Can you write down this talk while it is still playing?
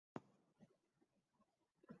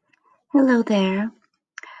Hello there.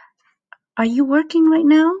 Are you working right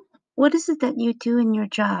now? What is it that you do in your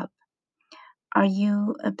job? Are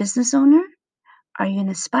you a business owner? Are you an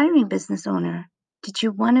aspiring business owner? Did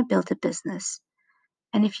you want to build a business?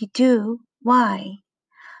 And if you do, why?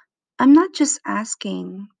 I'm not just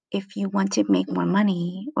asking if you want to make more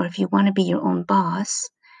money or if you want to be your own boss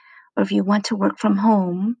or if you want to work from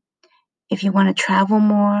home, if you want to travel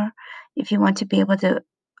more, if you want to be able to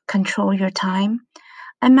control your time.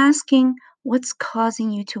 I'm asking what's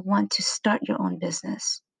causing you to want to start your own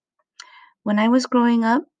business. When I was growing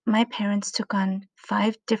up, my parents took on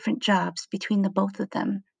 5 different jobs between the both of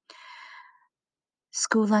them: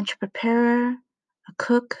 school lunch preparer, a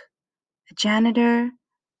cook, a janitor,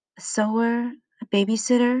 a sewer, a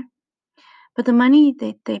babysitter. But the money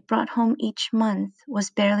they brought home each month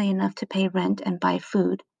was barely enough to pay rent and buy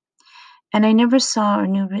food. And I never saw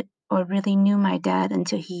or really knew my dad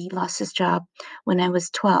until he lost his job when I was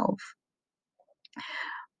 12.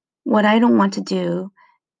 What I don't want to do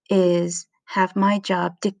is have my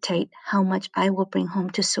job dictate how much I will bring home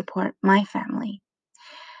to support my family.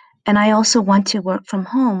 And I also want to work from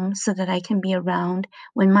home so that I can be around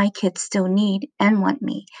when my kids still need and want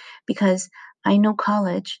me, because I know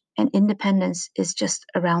college and independence is just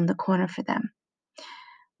around the corner for them.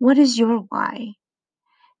 What is your why?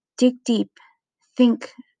 Dig deep. Think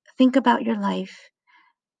think about your life.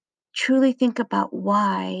 Truly think about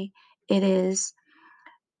why it is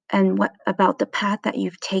and what about the path that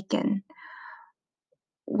you've taken.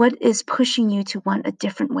 What is pushing you to want a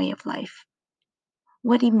different way of life?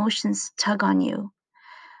 What emotions tug on you?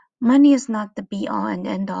 Money is not the be all and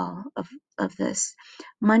end all of this.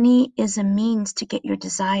 Money is a means to get your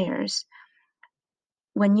desires.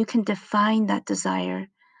 When you can define that desire,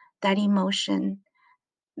 that emotion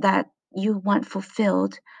that you want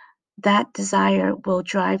fulfilled, that desire will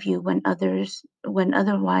drive you when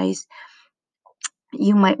otherwise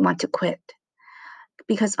you might want to quit.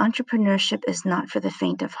 Because entrepreneurship is not for the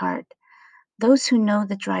faint of heart. Those who know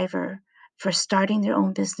the driver for starting their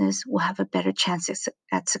own business will have a better chance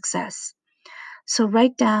at success. So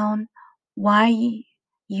write down why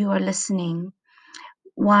you are listening,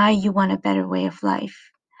 why you want a better way of life.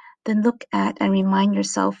 Then look at and remind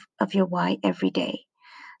yourself of your why every day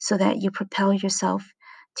so that you propel yourself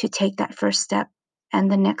to take that first step and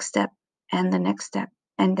the next step and the next step,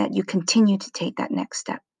 and that you continue to take that next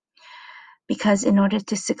step. Because in order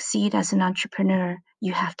to succeed as an entrepreneur,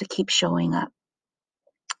 you have to keep showing up.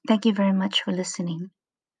 Thank you very much for listening.